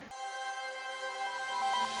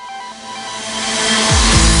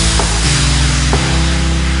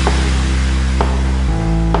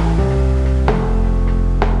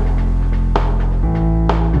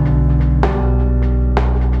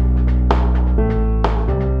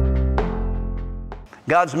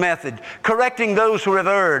God's method, correcting those who have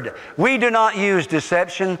erred. We do not use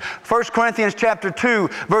deception. 1 Corinthians chapter 2,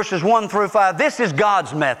 verses 1 through 5. This is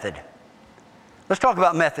God's method. Let's talk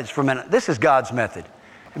about methods for a minute. This is God's method.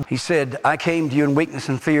 He said, I came to you in weakness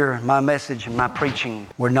and fear. My message and my preaching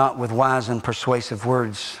were not with wise and persuasive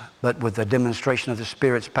words, but with the demonstration of the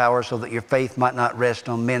Spirit's power, so that your faith might not rest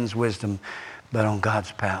on men's wisdom, but on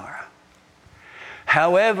God's power.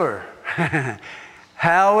 However,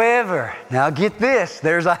 now get this,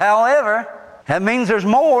 there's a however. That means there's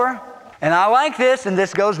more. And I like this, and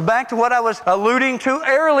this goes back to what I was alluding to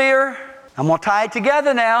earlier. I'm going to tie it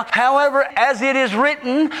together now. However, as it is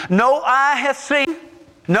written, no eye hath seen,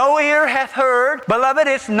 no ear hath heard. Beloved,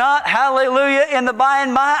 it's not hallelujah in the by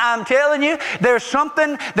and by. I'm telling you, there's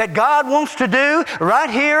something that God wants to do right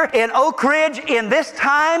here in Oak Ridge in this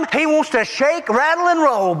time. He wants to shake, rattle, and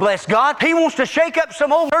roll, bless God. He wants to shake up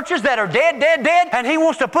some old churches that are dead, and He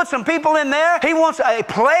wants to put some people in there. He wants a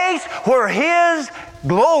place where His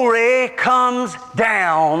glory comes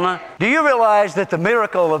down. Do you realize that the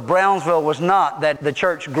miracle of Brownsville was not that the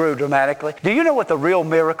church grew dramatically? Do you know what the real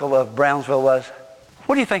miracle of Brownsville was?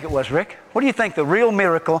 What do you think it was, Rick? What do you think the real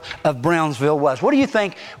miracle of Brownsville was? What do you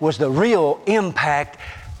think was the real impact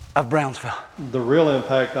of Brownsville? The real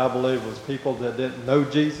impact, I believe, was people that didn't know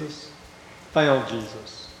Jesus, found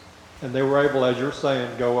Jesus. And they were able, as you're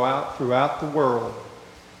saying, go out throughout the world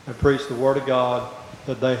and preach the Word of God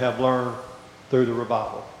that they have learned through the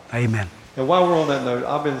revival. Amen. And while we're on that note,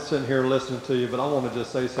 I've been sitting here listening to you, but I want to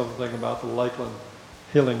just say something about the Lakeland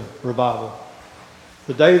Healing Revival.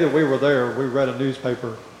 The day that we were there, we read a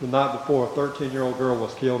newspaper the night before. A 13-year-old girl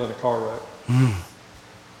was killed in a car wreck.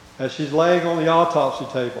 As she's laying on the autopsy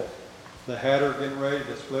table, they had her getting ready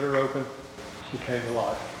to split her open. She came to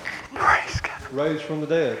life. Praise God. Raised from the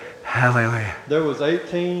dead. Hallelujah. There was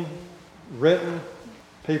 18 written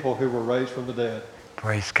people who were raised from the dead.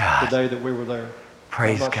 Praise God. The day that we were there.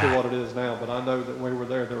 Praise God. I'm not sure what it is now, but I know that when we were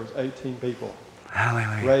there was 18 people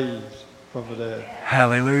Hallelujah. raised from the dead.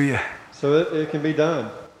 Hallelujah. So it can be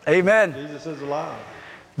done. Amen. Jesus is alive.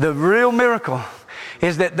 The real miracle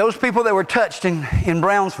is that those people that were touched in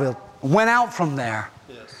Brownsville went out from there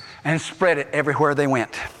and spread it everywhere they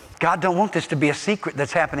went. God don't want this to be a secret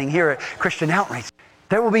that's happening here at Christian Outreach.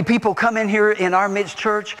 There will be people come in here in our midst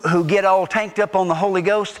church who get all tanked up on the Holy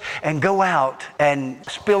Ghost and go out and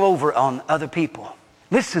spill over on other people.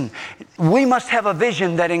 Listen, we must have a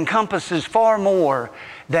vision that encompasses far more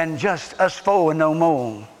than just us foe and no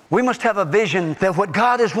more. We must have a vision that what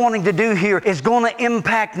God is wanting to do here is going to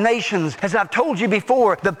impact nations. As I've told you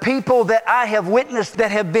before, the people that I have witnessed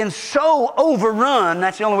that have been so overrun,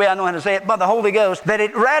 that's the only way I know how to say it, by the Holy Ghost, that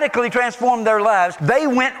it radically transformed their lives. They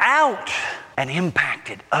went out and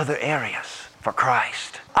impacted other areas for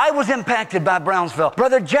Christ. I was impacted by Brownsville.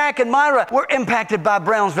 Brother Jack and Myra were impacted by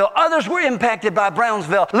Brownsville. Others were impacted by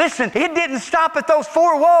Brownsville. Listen, it didn't stop at those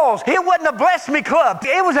four walls. It wasn't a bless me club.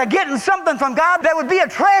 It was a getting something from God that would be a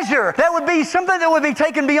treasure. That would be something that would be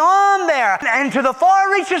taken beyond there and to the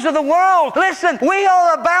far reaches of the world. Listen, we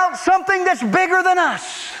are about something that's bigger than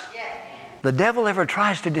us. The devil ever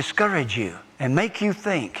tries to discourage you and make you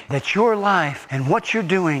think that your life and what you're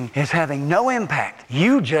doing is having no impact.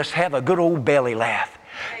 You just have a good old belly laugh.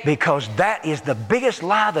 Because that is the biggest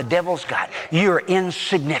lie the devil's got. You're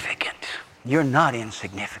insignificant. You're not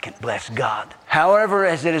insignificant, bless God. However,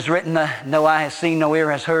 as it is written, no eye has seen, no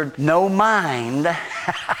ear has heard, no mind,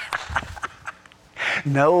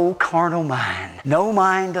 no carnal mind, no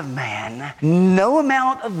mind of man, no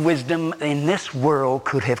amount of wisdom in this world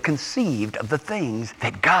could have conceived of the things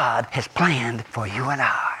that God has planned for you and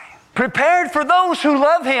I. Prepared for those who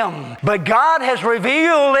love Him. But God has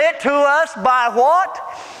revealed it to us by what?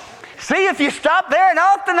 See, if you stop there, and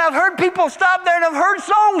often I've heard people stop there, and I've heard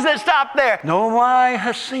songs that stop there. No eye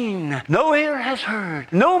has seen, no ear has heard,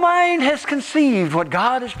 no mind has conceived what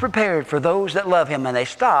God has prepared for those that love Him. And they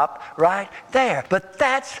stop right there. But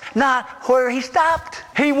that's not where He stopped.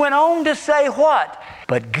 He went on to say what?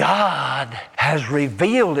 But God has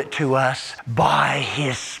revealed it to us by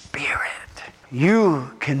His Spirit. You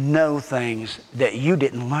can know things that you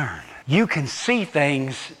didn't learn. You can see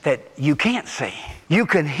things that you can't see. You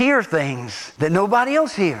can hear things that nobody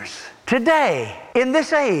else hears. Today, in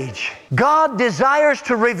this age, God desires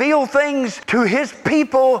to reveal things to His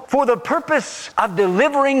people for the purpose of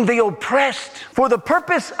delivering the oppressed, for the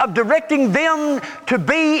purpose of directing them to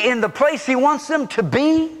be in the place He wants them to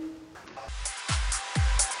be.